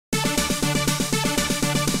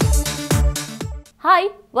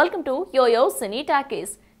Hi, welcome to YOYO Cine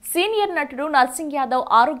Talkies. Senior నటుడు nursing Yadav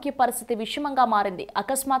ఆరోగ్య పరిస్థితి విషమంగా మారింది.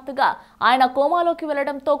 అకస్మాత్తుగా ఆయన కోమాలోకి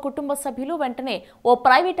వెళ్లడంతో కుటుంబ సభ్యులు వెంటనే ఓ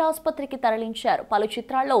ప్రైవేట్ ఆసుపత్రికి తరలించారు. పలు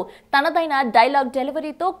చిత్రాల్లో తనదైన డైలాగ్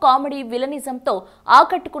డెలివరీతో కామెడీ విలనిజంతో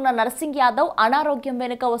ఆకట్టుకున్న నర్సింగ్ యాదవ్ అనారోగ్యం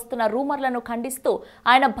వెనుక వస్తున్న రూమర్లను ఖండిస్తూ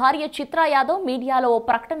ఆయన భార్య చిత్రా యాదవ్ మీడియాలో ఓ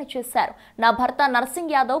ప్రకటన చేశారు. నా భర్త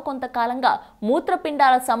నర్సింగ్ యాదవ్ కొంతకాలంగా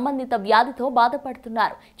మూత్రపిండాల సంబంధిత వ్యాధితో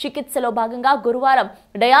బాధపడుతున్నారు. చికిత్సలో భాగంగా గురువారం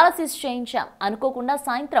డయాలసిస్ చేయించాం. అనుకోకుండా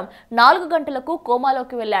సాయంత్రం 4 గంటలకు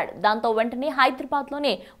కోమాలోకి వెళ్లాడు. దాంతో వెంటనే హైదరాబాద్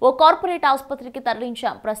లోనే ఓ కార్పొరేట్ ఆసుపత్రికి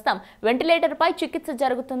తరలించాం. ప్రస్తుతం వెంటిలేటర్ పై చికిత్స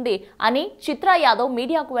జరుగుతుంది అని చిత్రా యాదవ్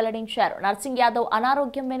మీడియాకు వెల్లడించారు. నర్సింగ్ యాదవ్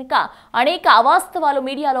అనారోగ్యం వెనుక అనేక అవాస్తవాలు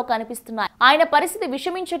మీడియాలో కనిపిస్తున్నాయి. ఆయన పరిస్థితి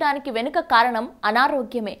విషమించడానికి వెనుక కారణం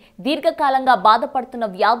అనారోగ్యమే. దీర్ఘకాలంగా బాధపడుతున్న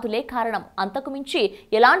వ్యాధులే కారణం. అంతకు మించి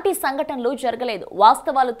ఎలాంటి సంఘటనలు జరగలేదు.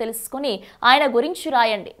 వాస్తవాలు తెలుసుకుని ఆయన గురించి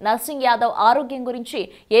రాయండి. నర్సింగ్ యాదవ్ ఆరోగ్యం గురించి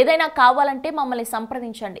ఏదైనా కావాలంటే మమ్మల్ని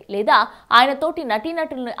సంప్రదించండి లేదా ఆయన తోటి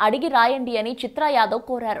నటీనటులను అడిగి రాయండి అని చిత్రా యాదవ్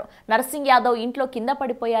కోరారు. నర్సింగ్ యాదవ్ ఇంట్లో కింద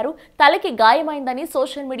పడిపోయారు. తలకి గాయమైందని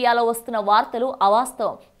సోషల్ మీడియాలో వస్తున్న వార్తలు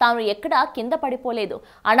అవాస్తవం. తాను ఎక్కడా కింద పడిపోలేదు.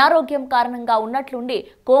 అనారోగ్యం కారణంగా ఉన్నట్లుండి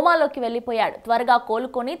కోమాలోకి వెళ్లిపోయాడు. త్వరగా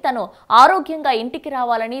కోలుకొని తను ఆరోగ్యంగా ఇంటికి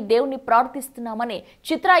రావాలని దేవుణ్ణి ప్రార్థిస్తున్నామని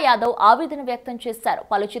చిత్రా యాదవ్ ఆవేదన వ్యక్తం చేశారు.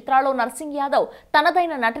 పలు చిత్రాల్లో నర్సింగ్ యాదవ్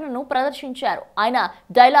తనదైన నటనను ప్రదర్శించారు. ఆయన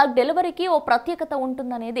డైలాగ్ డెలివరీకి ఓ ప్రత్యేకత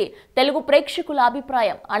ఉంటుందనేది తెలుగు ప్రేక్షకుల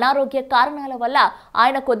అభిప్రాయం. అనారోగ్య కారణాల వల్ల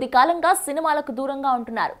ఆయన కొద్ది కాలంగా సినిమాలకు దూరంగా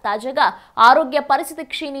ఉంటున్నారు. తాజాగా ఆరోగ్య పరిస్థితి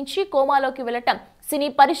క్షీణించి కోమాలోకి వెళ్లటం సినీ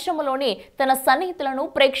పరిశ్రమలోని తన సన్నిహితులను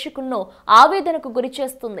ప్రేక్షకులను ఆవేదనకు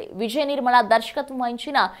గురిచేస్తుంది. విజయ నిర్మల దర్శకత్వం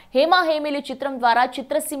వహించిన హేమా హేమిలు చిత్రం ద్వారా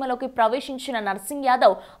చిత్రసీమలోకి ప్రవేశించిన నర్సింగ్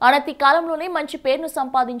యాదవ్ అనతి కాలంలోనే మంచి పేరును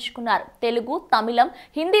సంపాదించుకున్నారు. తెలుగు, తమిళం,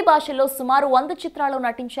 హిందీ భాషల్లో సుమారు 100 చిత్రాల్లో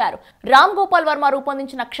నటించారు. రామ్ గోపాల్ వర్మ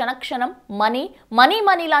రూపొందించిన క్షణక్షణం, మనీ, మనీ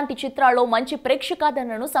మనీ లాంటి చిత్రాల్లో మంచి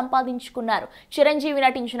ప్రేక్షకాదరణను సంపాదించుకున్నారు. చిరంజీవి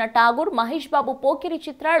నటించిన ఠాగూర్, మహేష్ బాబు పోకిరి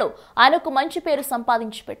చిత్రాలు ఆయనకు మంచి పేరు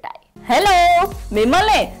సంపాదించి పెట్టాయి. హలో,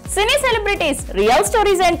 మిమ్మల్ని సినీ సెలబ్రిటీస్ రియల్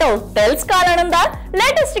స్టోరీస్ ఏంటో తెలుసుకోవాలనుందా?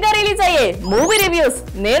 లేటెస్ట్ గా రిలీజ్ అయ్యే మూవీ రివ్యూస్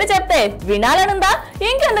నేను చెప్తే వినాలనుందా?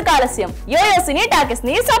 ఇంకెందుకు ఆలస్యం, యోయో సినీ టాకీస్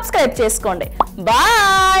ని సబ్స్క్రైబ్ చేసుకోండి.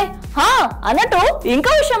 బాయ్. అన్నట్టు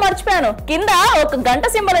ఇంకో విషయం మర్చిపోయాను. కింద ఒక గంట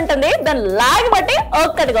సింబల్ ఉంటుంది, దాన్ని లాగి బట్టి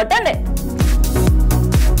ఒక్కటి కొట్టండి.